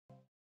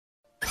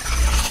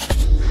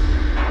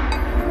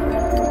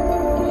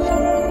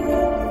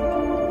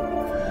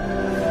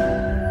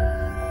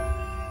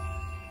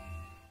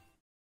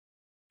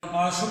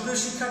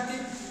শিক্ষার্থী,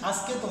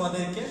 আজকে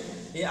তোমাদেরকে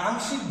এই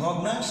আংশিক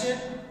ভগ্নাংশের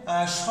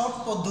শর্ট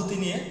পদ্ধতি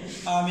নিয়ে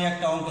আমি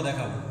একটা অঙ্ক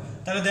দেখাবো।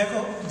 তাহলে দেখো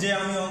যে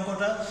আমি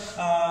অঙ্কটা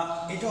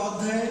এটা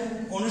অধ্যায়ের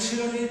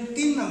অনুশীলনীর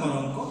 3 নম্বর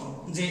অঙ্ক,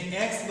 যে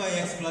x by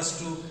x plus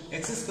 2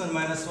 x square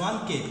minus 1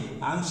 কে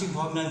আংশিক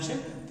ভগ্নাংশে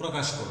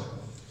প্রকাশ করো।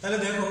 তাহলে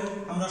দেখো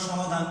আমরা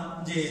সমাধান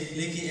যে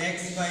লিখি x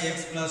by x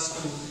plus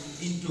 2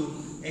 into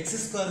x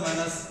square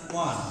minus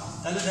 1।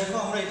 তাহলে দেখো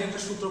আমরা এটা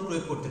একটা সূত্র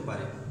প্রয়োগ করতে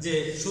পারি, যে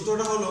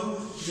সূত্রটা হলো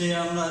যে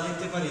আমরা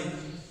লিখতে পারি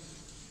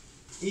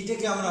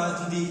এইটাকে আমরা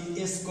যদি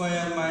a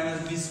square minus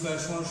b square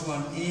সমান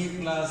সমান a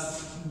plus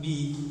b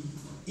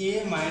a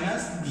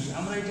minus b,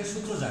 আমরা এটা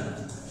সূত্র জানি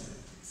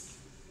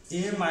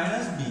a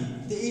মাইনাস b,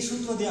 তো এই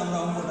সূত্র দিয়ে আমরা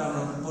অঙ্কটা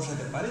আমরা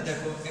বসাতে পারি।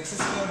 দেখো x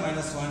স্কোয়ার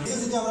মাইনাস 1 এটা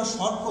যদি আমরা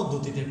শর্ট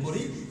পদ্ধতিতে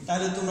করি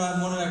তাহলে তোমরা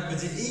মনে রাখবে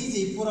যে এই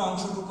যে পুরো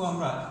অংশটুকু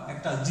আমরা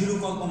একটা জিরো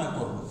কল্পনা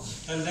করব।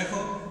 তাহলে দেখো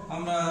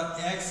আমরা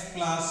x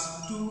plus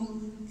 2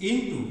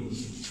 into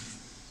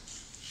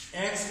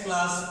x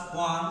plus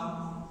 1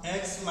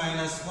 x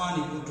minus 1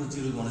 equal to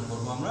 0 মনে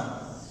করবো আমরা।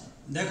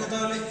 দেখো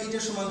তাহলে এটা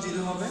সমান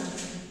 0 হবে,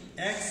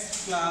 x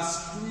plus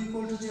 2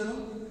 equal to 0,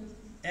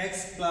 x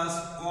plus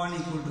 1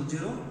 equal to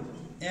 0,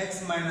 x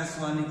minus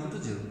 1 equal to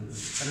 0।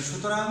 তাহলে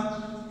সুতরাং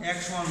x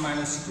সমান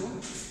মাইনাস 2,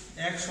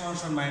 x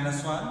সমান মাইনাস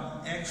 1,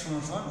 x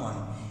সমান 1,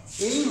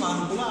 এই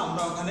মানগুলো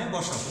আমরা ওখানে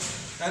বসাবো।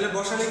 তাহলে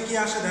বসালে কি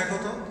আসে দেখো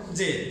তো,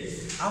 যে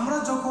আমরা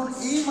যখন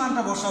এই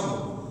মানটা বসাবো,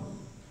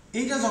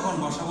 এইটা যখন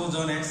বসাবো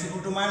যখন x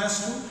ইকুয়াল টু মাইনাস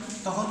 2,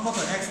 তখন কত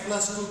x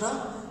প্লাস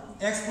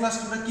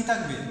 2টা কি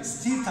থাকবে,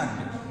 স্থির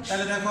থাকবে।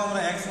 তাহলে দেখো আমরা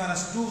x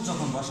মাইনাস 2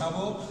 যখন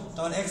বসাবো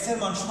তখন x এর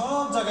মান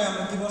সব জায়গায়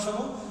আমরা কি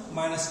বসাবো,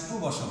 মাইনাস 2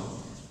 বসাবো।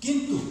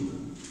 কিন্তু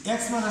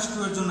x মাইনাস 2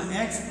 এর জন্য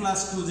x প্লাস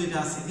 2 যেটা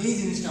আছে এই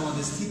জিনিসটা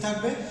আমাদের স্থির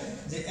থাকবে,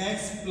 যে x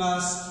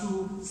প্লাস 2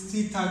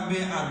 স্থির থাকবে,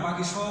 আর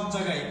বাকি সব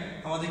জায়গায়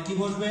আমাদের কি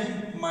বসবে,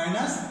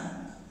 মাইনাস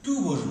 2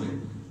 বসবে।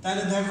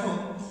 তাহলে দেখো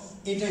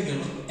এটা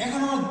গেল। এখন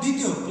আমরা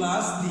দ্বিতীয়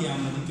প্লাস দিয়ে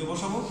আমরা দ্বিতীয়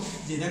বসাবো,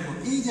 যে দেখো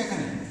এই যে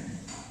এখানে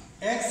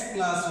x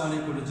প্লাস 1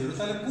 ইকুয়াল টু 0,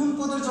 তাহলে কোন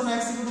পদের জন্য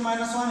x ইকুয়াল টু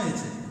মাইনাস 1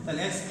 হয়েছে,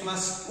 তাহলে x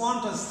প্লাস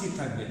 1টা স্থির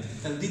থাকবে।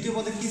 তাহলে দ্বিতীয়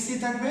পদে কি স্থির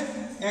থাকবে,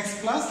 x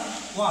প্লাস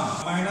 1,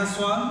 মাইনাস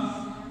 1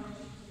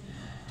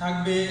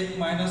 থাকবে,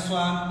 মাইনাস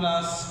 1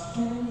 প্লাস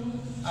 2,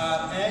 আর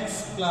x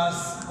প্লাস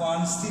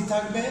 1 স্থির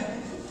থাকবে,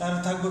 তার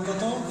থাকবে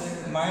কত,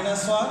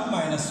 মাইনাস 1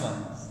 মাইনাস 1।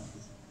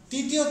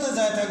 তৃতীয়তে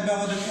যায় থাকবে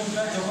আমাদের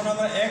কোনটা, যখন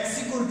আমরা x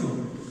ইকুয়াল টু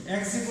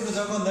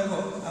যখন দেখো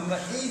আমরা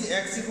এই যে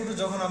x ইকুয়াল টু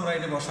যখন আমরা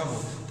এটা বসাবো,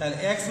 তাহলে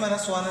x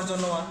মাইনাস 1 এর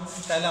জন্য 1,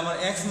 তাহলে আমার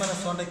x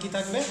মাইনাস 1টা কি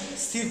থাকবে,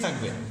 স্থির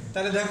থাকবে।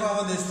 তাহলে দেখো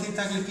আমাদের স্থির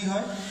থাকলে কি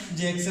হয়,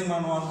 যে x এর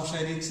মান 1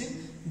 বসাই দিচ্ছি,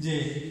 যে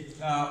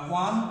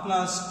 1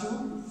 প্লাস 2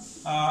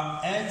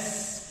 x,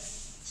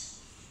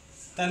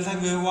 তাহলে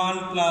থাকবে 1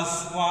 প্লাস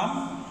 1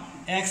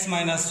 x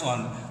মাইনাস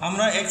 1।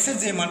 আমরা x এর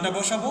যে মানটা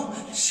বসাবো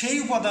সেই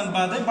উপাদান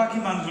বাদে বাকি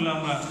মানগুলো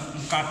আমরা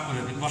কাট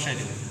করে দিই, বসাই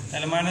দেবো।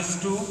 তাহলে মাইনাস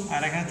 2,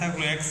 আর এখানে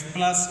থাকলো x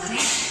প্লাস 2,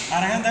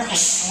 আর এখানে দেখো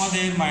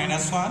আমাদের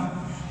মাইনাস 1,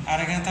 আর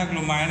এখানে থাকলো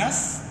মাইনাস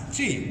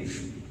 3,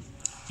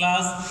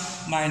 প্লাস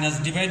মাইনাস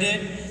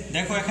ডিভাইডেড,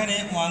 দেখো এখানে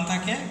 1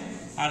 থাকে,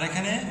 আর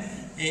এখানে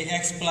এই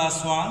x প্লাস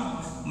 1,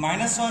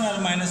 মাইনাস 1 আর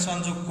মাইনাস 1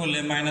 যোগ করলে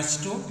মাইনাস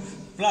 2,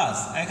 প্লাস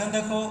এখানে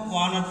দেখো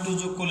 1 আর 2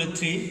 যোগ করলে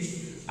 3,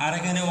 আর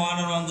এখানে 1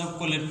 আর 1 যোগ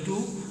করলে 2,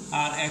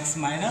 আর x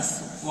মাইনাস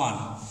 1।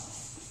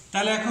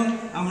 তাহলে এখন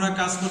আমরা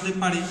কাজ করতে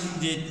পারি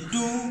যে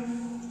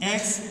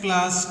 2x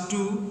প্লাস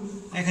 2,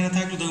 এখানে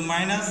থাকলো তো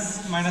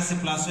মাইনাসে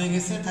প্লাস হয়ে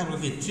গেছে, থাকলো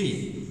কি 3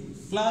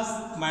 প্লাস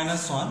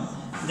মাইনাস 1।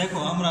 দেখো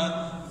আমরা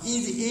এই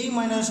যে এই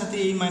মাইনাসের সাথে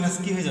এই মাইনাস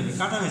কি হয়ে যাবে,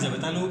 কাটা হয়ে যাবে।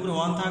 তাহলে উপরে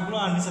 1 থাকলো,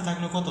 আর নিচে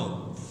থাকলো কত,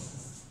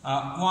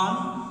 1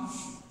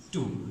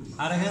 2,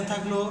 আর এখানে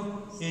থাকলো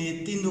এই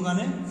 3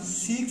 দুগুণে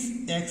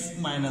 6x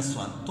মাইনাস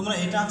 1। তোমরা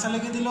এটা আনসার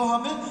লিখে দিলেও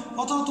হবে,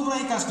 অথবা তোমরা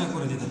এই কাজটা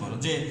করে দিতে পারো,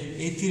 যে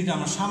এই 3টা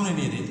আমরা সামনে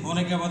নিয়ে দিই,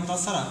 অনেকে আবার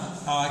তাছাড়া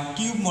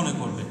কিউব মনে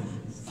করবে,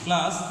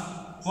 plus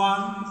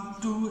 1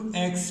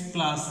 2x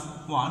plus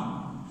 1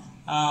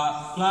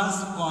 plus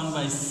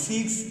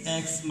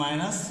 1/6x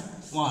minus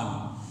 1,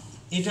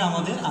 এটা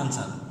আমাদের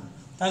আনসার।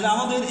 তাহলে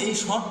আমাদের এই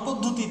শর্ট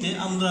পদ্ধতিতে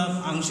আমরা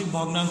আংশিক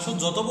ভগ্নাংশ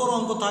যত বড়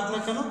অঙ্ক থাক না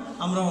কেন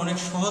আমরা অনেক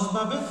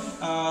সহজভাবে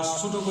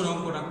ছোট করে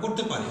অঙ্কটা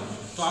করতে পারি।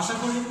 তো আশা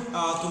করি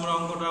তোমরা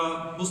অঙ্কটা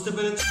বুঝতে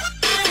পেরেছো।